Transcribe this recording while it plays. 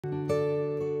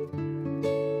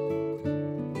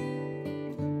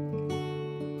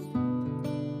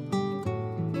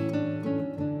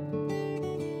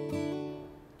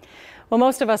Well,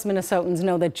 most of us Minnesotans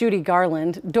know that Judy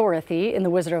Garland, Dorothy in The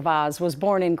Wizard of Oz, was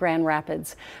born in Grand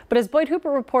Rapids. But as Boyd Hooper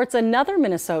reports, another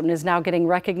Minnesotan is now getting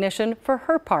recognition for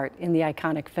her part in the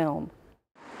iconic film.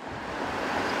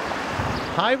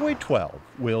 Highway 12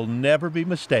 will never be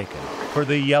mistaken for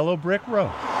the yellow brick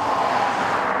road.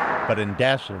 But in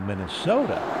Dassel,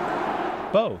 Minnesota,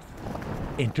 both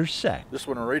intersect. This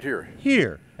one right here.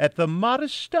 Here at the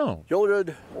modest stone,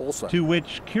 Hildred, Olson, to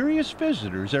which curious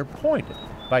visitors are pointed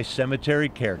by cemetery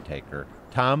caretaker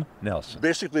Tom Nelson.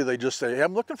 Basically, they just say, hey,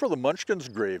 I'm looking for the Munchkin's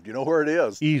grave. Do you know where it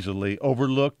is? Easily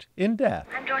overlooked in death.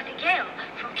 I'm Dorothy Gale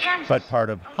from Kansas. But part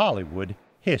of Hollywood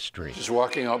history. She's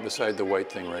walking out beside the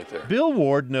white thing right there. Bill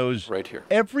Ward knows right here.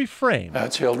 Every frame.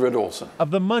 That's Hildred Olson.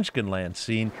 Of the Munchkin land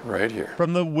scene. Right here.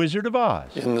 From The Wizard of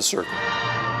Oz. In the circle.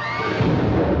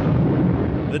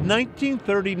 The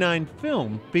 1939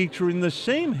 film featuring the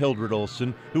same Hildred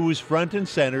Olson who was front and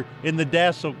center in the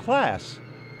Dassel class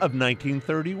of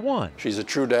 1931. She's a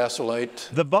true Dasselite.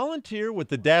 The volunteer with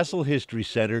the Dassel History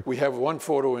Center. We have one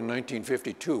photo in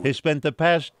 1952. Has spent the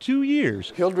past 2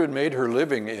 years. Hildred made her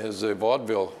living as a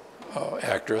vaudeville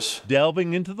actress.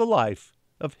 Delving into the life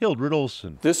of Hildred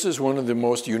Olson. This is one of the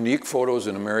most unique photos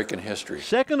in American history.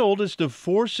 Second oldest of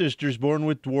 4 sisters born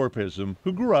with dwarfism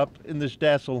who grew up in this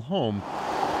Dassel home,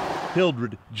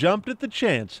 Hildred jumped at the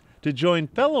chance to join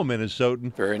fellow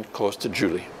Minnesotan, very close to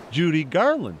Julie, Judy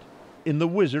Garland, in The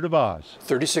Wizard of Oz.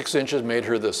 36 inches made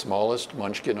her the smallest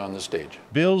Munchkin on the stage.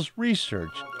 Bill's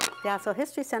research Dassel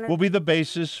History Center will be the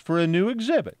basis for a new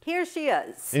exhibit. Here she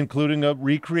is. Including a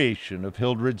recreation of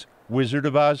Hildred's Wizard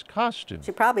of Oz costume.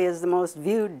 She probably is the most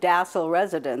viewed Dassel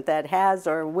resident that has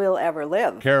or will ever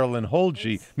live. Carolyn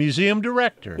Holge, museum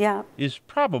director, is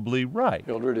probably right.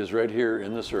 Hildred is right here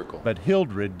in the circle. But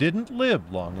Hildred didn't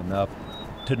live long enough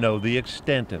to know the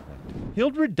extent of it.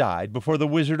 Hildred died before The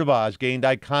Wizard of Oz gained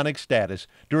iconic status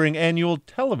during annual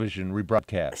television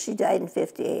rebroadcast. She died in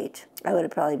 '58. I would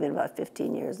have probably been about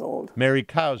 15 years old. Mary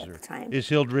Kauser is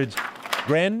Hildred's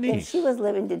grandniece. If she was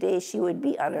living today, she would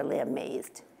be utterly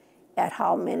amazed at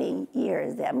how many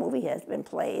years that movie has been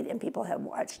played and people have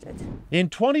watched it. In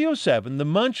 2007, the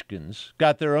Munchkins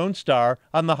got their own star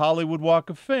on the Hollywood Walk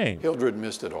of Fame. Hildred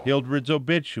missed it all. Hildred's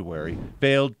obituary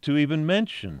failed to even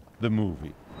mention the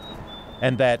movie.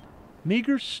 And that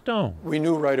meager stone. We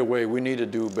knew right away we need to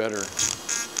do better.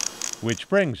 Which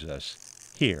brings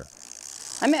us here.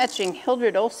 I'm etching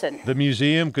Hildred Olson. The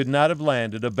museum could not have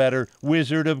landed a better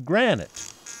wizard of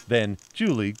granite than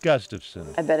Julie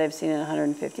Gustafson. I bet I've seen it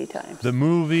 150 times. The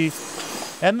movie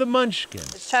and the Munchkin.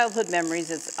 It's childhood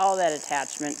memories, it's all that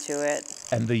attachment to it.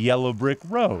 And the yellow brick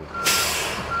road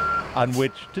on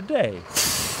which today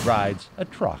rides a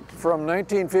truck. From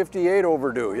 1958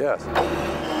 overdue, yes.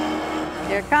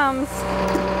 Here it comes.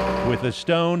 With a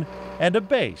stone and a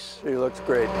base. She looks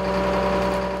great.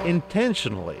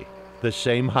 Intentionally the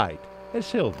same height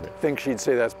as Hildred. I think she'd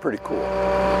say that's pretty cool.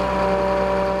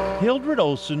 Hildred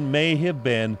Olson may have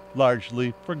been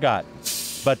largely forgotten,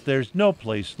 but there's no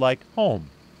place like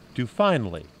home to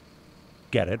finally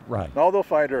get it right. No, they'll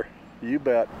find her. You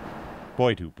bet.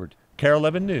 Boyd Hooper, KARE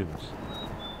 11 News,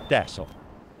 Dassel.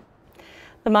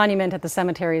 The monument at the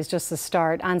cemetery is just the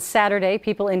start. On Saturday,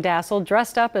 people in Dassel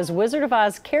dressed up as Wizard of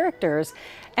Oz characters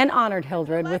and honored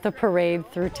Hildred with a parade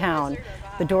through town.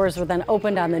 The doors were then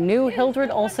opened on the new Hildred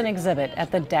Olson exhibit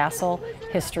at the Dassel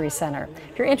History Center.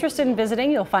 If you're interested in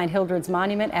visiting, you'll find Hildred's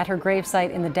monument at her gravesite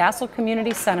in the Dassel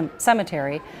Community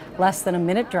Cemetery, less than a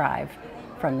minute drive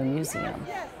from the museum.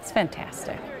 It's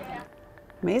fantastic.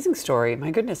 Amazing story. My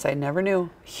goodness, I never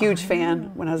knew. Huge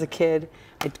fan when I was a kid.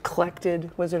 I collected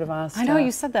Wizard of Oz stuff. I know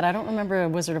you said that. I don't remember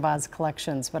Wizard of Oz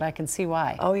collections, but I can see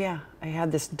why. Oh yeah, I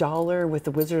had this dollar with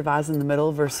the Wizard of Oz in the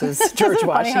middle versus George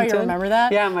Washington. Funny how you remember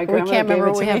that? Yeah, my grandma We can't remember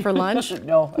what we had had for lunch?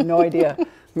 No idea.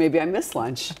 Maybe I missed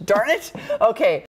lunch. Darn it. Okay.